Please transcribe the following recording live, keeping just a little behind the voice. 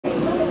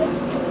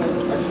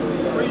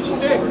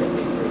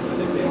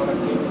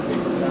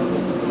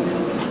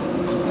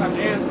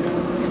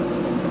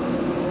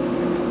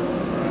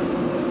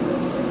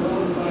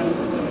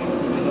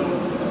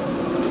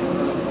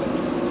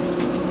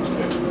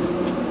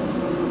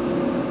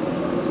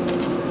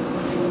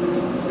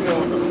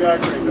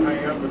factory to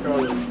hang up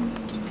because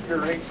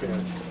your ink pen.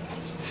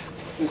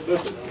 A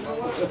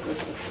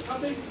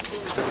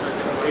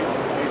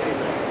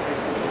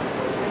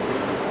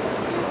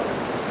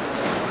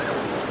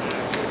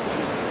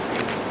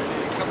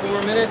couple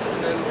more minutes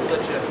and then we'll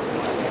let you.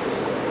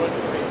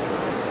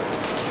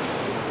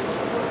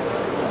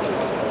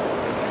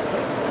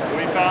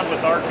 We found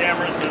with our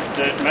cameras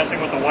that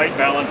messing with the white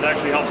balance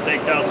actually helps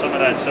take down some of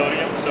that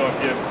sodium. So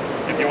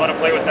if you want to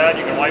play with that,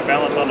 you can white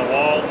balance on the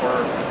wall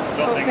or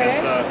something. Okay.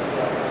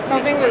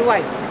 Something with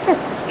white.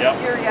 Yep.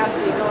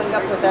 Curiosity going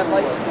up with that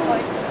license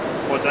plate?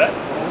 What's that?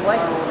 Is the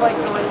license plate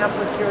going up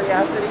with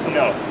Curiosity?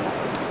 No.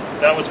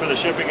 That was for the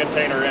shipping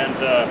container and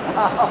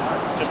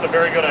just a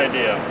very good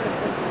idea.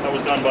 That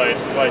was done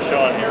by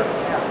Sean here.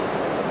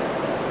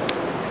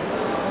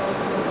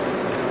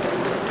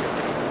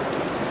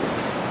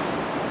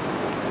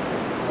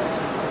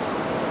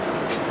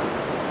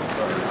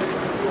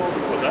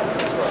 What's that?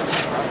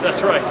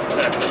 That's right,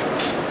 exactly.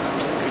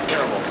 It'd be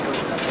terrible.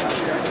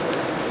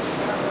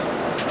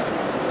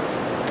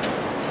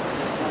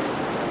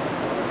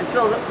 And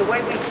so the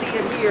way we see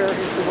it here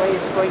is the way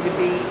it's going to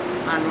be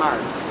on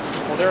Mars.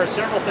 Well, there are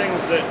several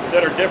things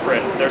that are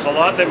different. There's a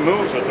lot that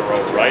moves with the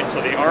rover, right?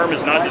 So the arm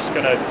is not just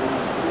going to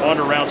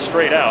wander around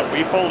straight out.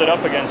 We fold it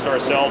up against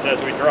ourselves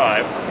as we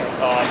drive.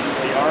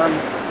 The arm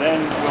then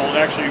will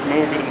actually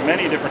move in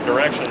many different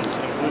directions,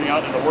 including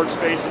out in the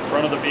workspace in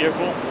front of the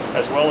vehicle,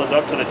 as well as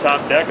up to the top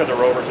deck of the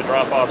rover to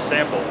drop off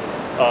sample.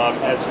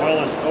 As well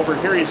as over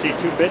here you see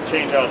 2 bit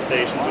changeout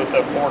stations with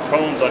the 4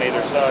 cones on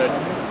either side.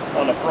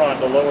 On the front,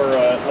 the lower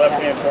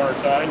left-hand corner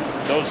side.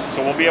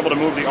 So we'll be able to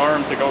move the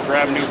arm to go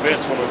grab new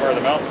bits when we wear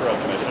them out throughout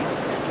the mission.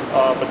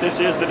 But this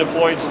is the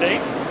deployed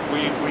state.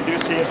 We do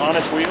see it on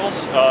its wheels,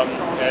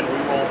 and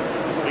we will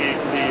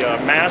the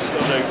mast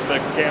of the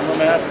camera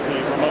mast, the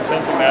remote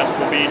sensing mast,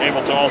 will be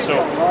able to also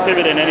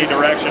pivot in any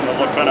direction.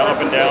 It'll look kind of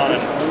up and down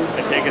and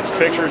take its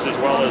pictures as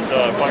well as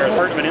fire.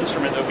 Part of an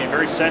instrument that will be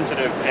very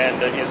sensitive and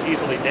is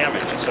easily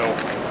damaged. So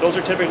those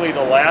are typically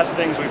the last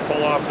things we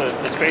pull off the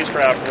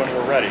spacecraft when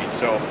we're ready.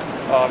 So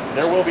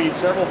there will be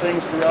several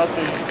things throughout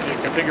the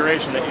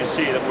configuration that you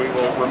see that we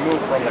will remove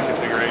from the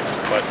configuration.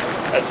 But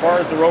as far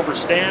as the rover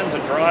stands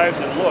and drives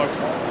and looks,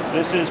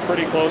 this is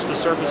pretty close to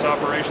surface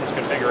operations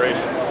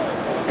configuration.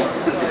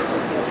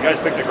 You guys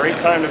picked a great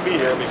time to be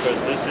here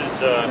because this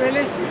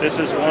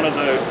is one of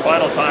the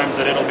final times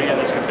that it'll be in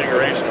this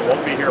configuration. It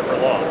won't be here for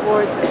long.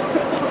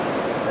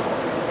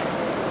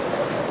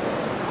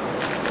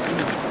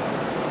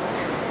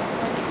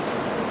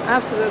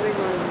 Absolutely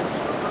gorgeous.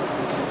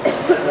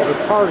 Well, the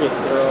targets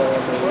that are all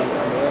on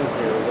the end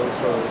here, those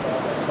are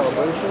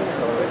celebrations?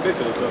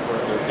 Basically, so for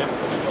the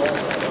camera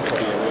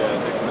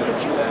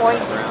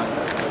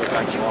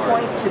Could you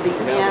point to the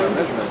end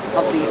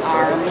of the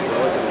arm?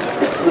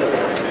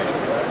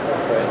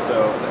 And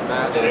so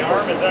the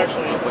arm is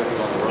actually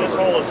this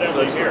whole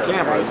assembly here.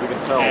 Cameras, we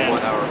can tell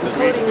what our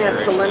including that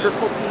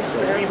cylindrical piece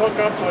there. We hook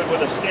up to it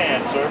with a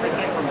stand, so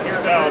everything from here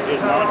out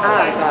is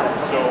non-flight.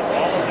 So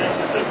all of this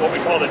is what we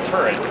call the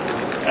turret,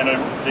 and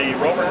the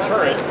rover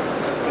turret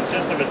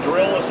consists of a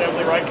drill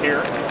assembly right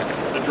here.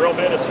 The drill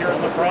bit is here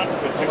in the front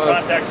with 2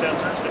 contact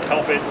sensors that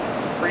help it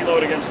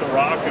preload against the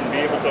rock and be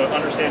able to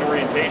understand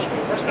orientation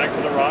with respect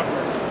to the rock.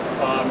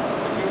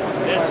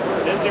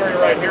 This area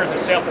right here is the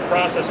sample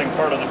processing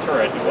part of the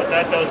turret. And what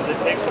that does is it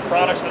takes the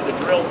products that the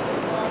drill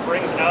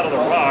brings out of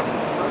the rock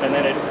and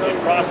then it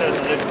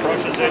processes it,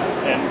 crushes it,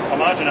 and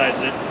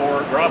homogenizes it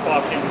for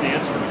drop-off into the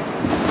instruments.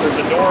 There's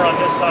a door on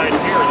this side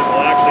here that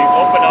will actually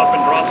open up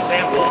and drop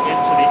sample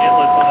into the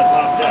inlets on the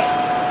top deck.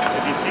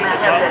 If you see the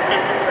top...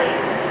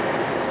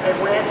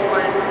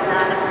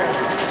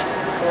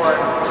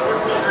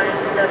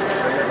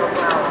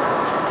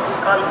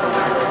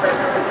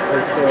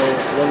 And so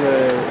when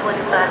the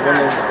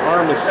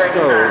arm is stowed,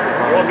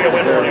 there won't be a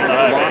window near the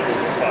high bay.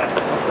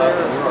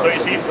 So you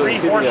see 3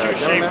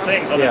 horseshoe-shaped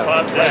things on the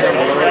top deck.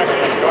 Those are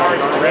actually guards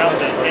around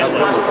the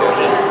inlets for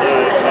this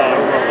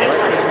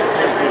instrument.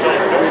 So the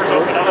doors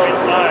open up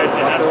inside,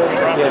 and that's where we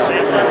drop the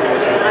sample.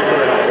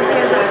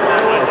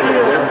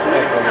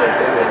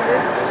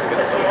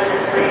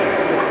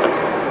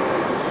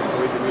 So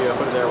we put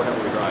it there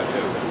whenever we drive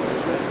too.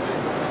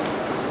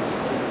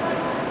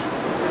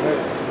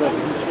 Bueno,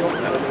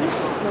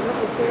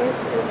 este es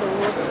el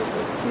robot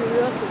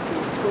Curiosity,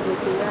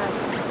 curiosidad.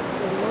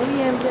 En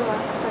noviembre va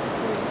a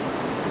partir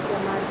hacia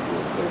Marte,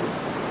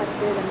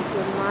 parte de la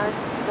misión Mars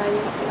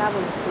Science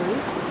Laboratory,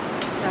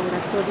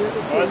 laboratorio de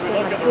ciencia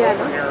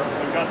marciana,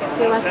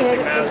 que va a ser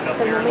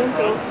hasta el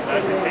momento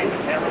el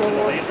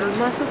robot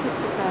más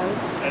sofisticado,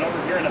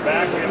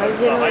 más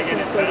lleno de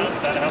sensores,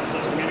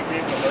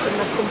 el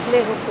más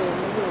complejo que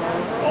hemos llevado.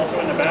 Also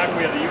in the back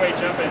we have the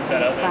UHF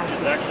antenna that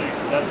is actually,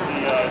 that's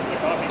the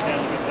coffee can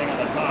looking thing on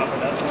the top,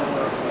 and that's where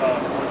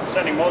we're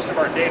sending most of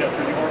our data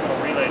through the orbital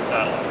relay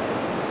satellite.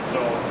 So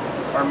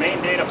our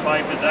main data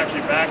pipe is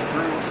actually back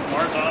through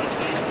Mars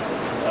Odyssey,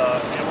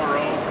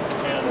 MRO,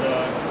 and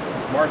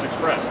Mars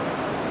Express.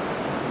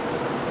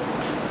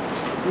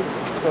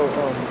 So,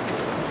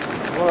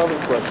 One other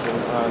question.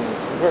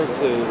 Compared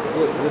to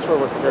this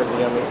rover compared to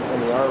the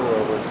MER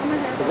rovers,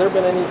 has there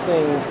been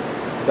anything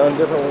done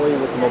differently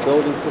with the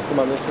mobility system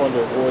on this one to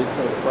avoid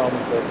some of the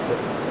problems that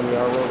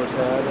MER rovers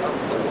had?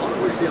 A lot of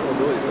what you see on the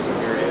mobility system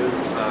here is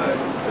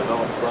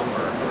developed from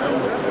our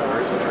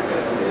research.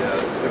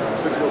 It's the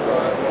six-wheel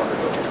drive water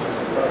mobility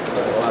system.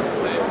 Well, that's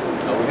the same.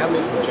 We have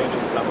made some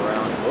changes this time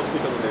around, mostly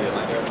because of the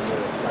landing.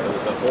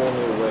 It's a whole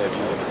new way of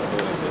using this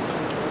mobility system.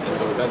 And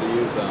so we've had to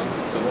use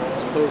some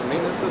closed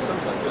maintenance systems,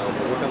 like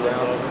we'll come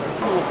down. A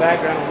little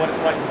background on what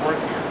it's like to work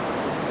here.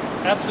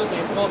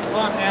 Absolutely, it's both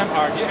fun and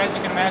hard. As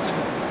you can imagine,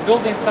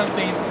 building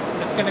something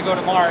that's going to go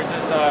to Mars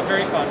is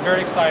very fun,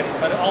 very exciting,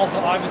 but it also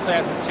obviously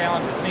has its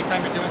challenges.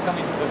 Anytime you're doing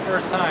something for the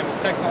first time, it's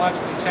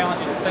technologically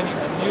challenging. Sending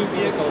a new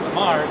vehicle to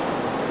Mars,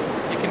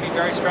 it can be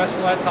very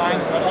stressful at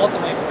times, but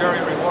ultimately it's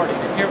very rewarding.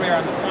 And here we are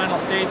in the final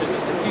stages,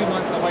 just a few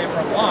months away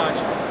from launch,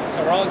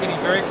 so we're all getting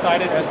very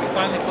excited as we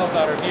finally close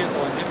out our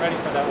vehicle and get ready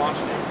for that launch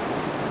date.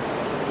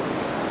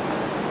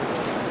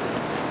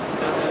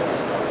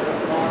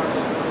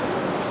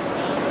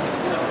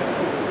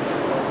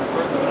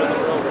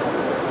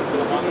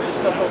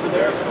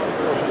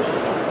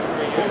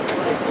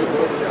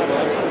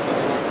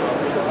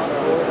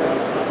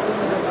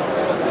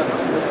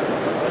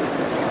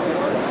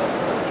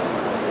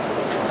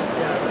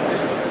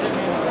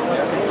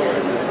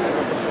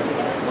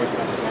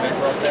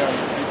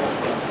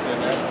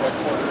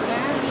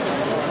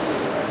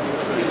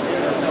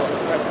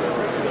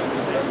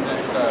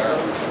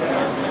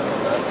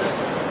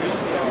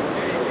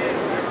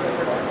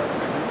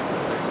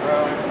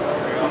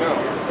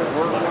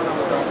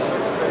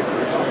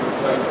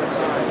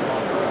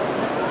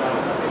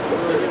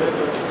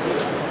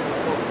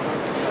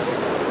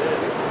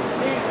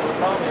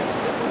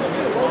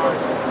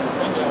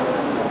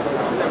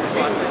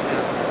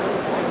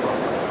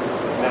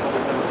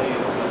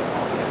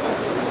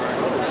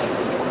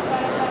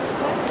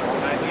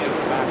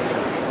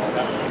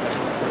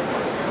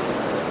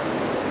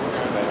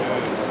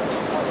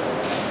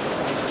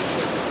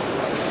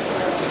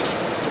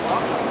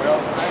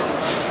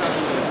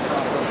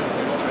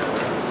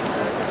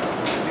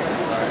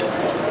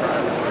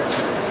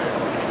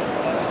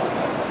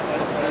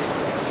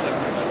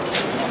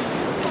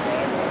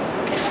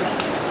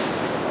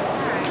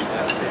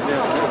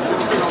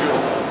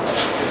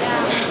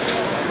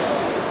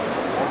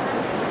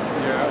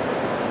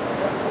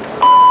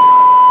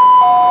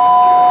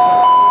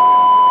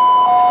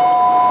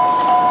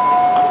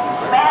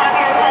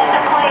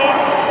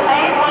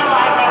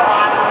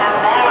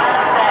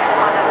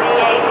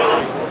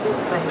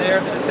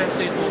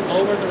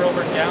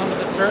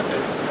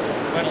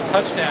 When it'll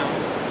touch down,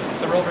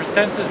 the rover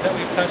senses that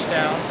we've touched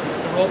down.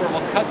 The rover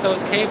will cut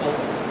those cables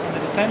on the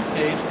descent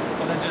stage,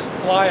 will then just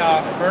fly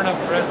off, burn up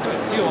the rest of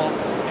its fuel,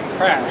 and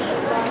crash.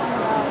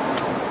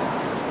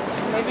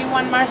 Maybe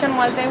one Martian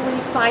one day will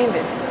find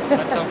it.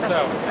 Let's hope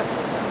so.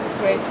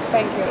 Great,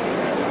 thank you.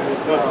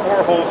 Those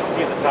 4 holes you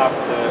see at the top,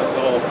 the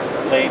little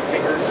blade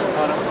fingers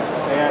on them,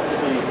 they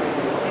actually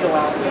seal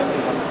out the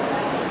engine.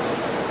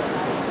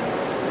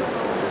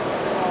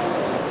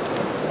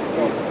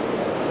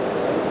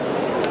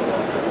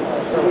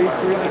 Are we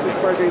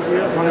 365 days a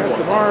year? That's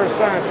the Mars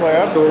Science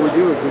Lab. So what we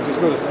do is we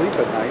just go to sleep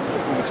at night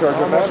and we charge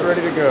our Almost battery.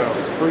 ready to go.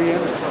 It's free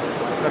energy.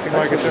 Nothing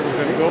like it's ever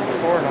been built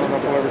before, and I don't know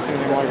if we'll ever see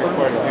anything like it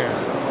quite again.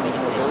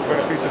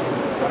 Quite a piece of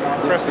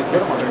impressive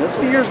piece of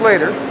thing. 2 years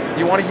later,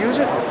 you want to use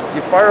it,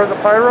 you fire the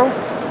pyro,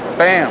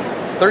 bam,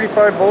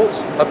 35 volts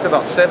up to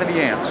about 70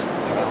 amps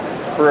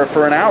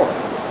for an hour.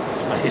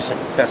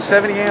 That's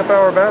 70 amp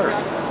hour battery.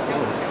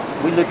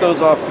 We lit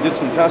those off, did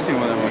some testing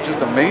with them, it was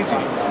just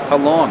amazing how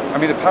long. I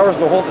mean, it powers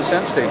the whole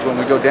descent stage when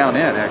we go down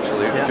in,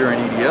 actually, during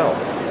EDL.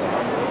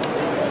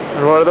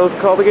 And what are those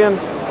called again?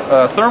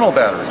 Thermal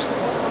batteries.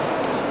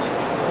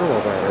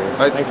 Thermal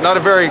batteries. Not a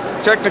very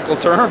technical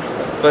term,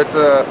 but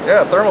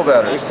yeah, thermal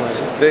batteries.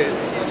 They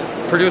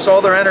produce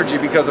all their energy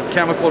because of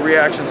chemical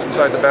reactions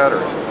inside the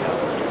battery.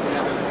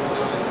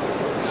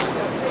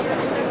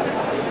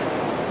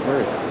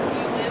 Very cool.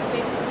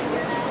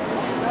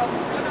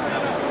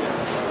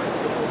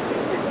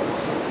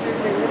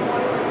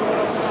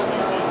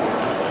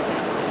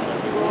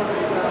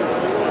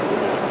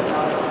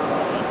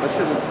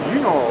 You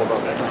know all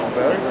about that thermal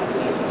batteries.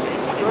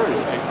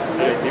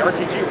 The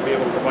RTG will be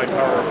able to provide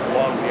power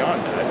long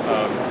beyond that,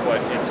 but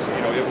it's,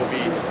 it will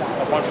be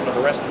a function of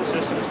the rest of the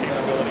system's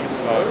capabilities.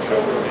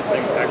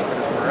 Things,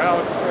 actuators wear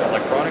out,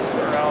 electronics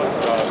wear out,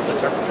 the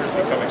temperatures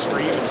become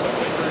extreme in some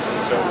winters,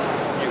 and so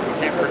we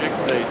can't predict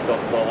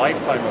the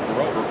lifetime of the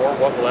rover or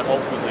what will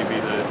ultimately be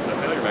the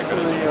failure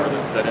mechanism or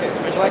that ends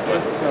the mission.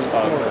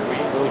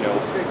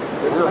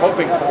 But we're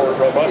hoping for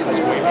robustness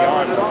way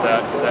beyond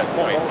that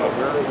point.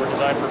 We're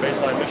designed for a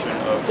baseline mission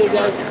of 2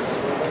 years.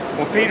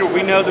 Well, Peter,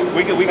 we know that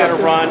we got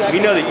to run. We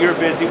know that you're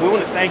busy. We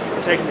want to thank you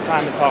for taking the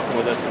time and talking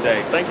with us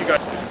today. Thank you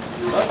guys.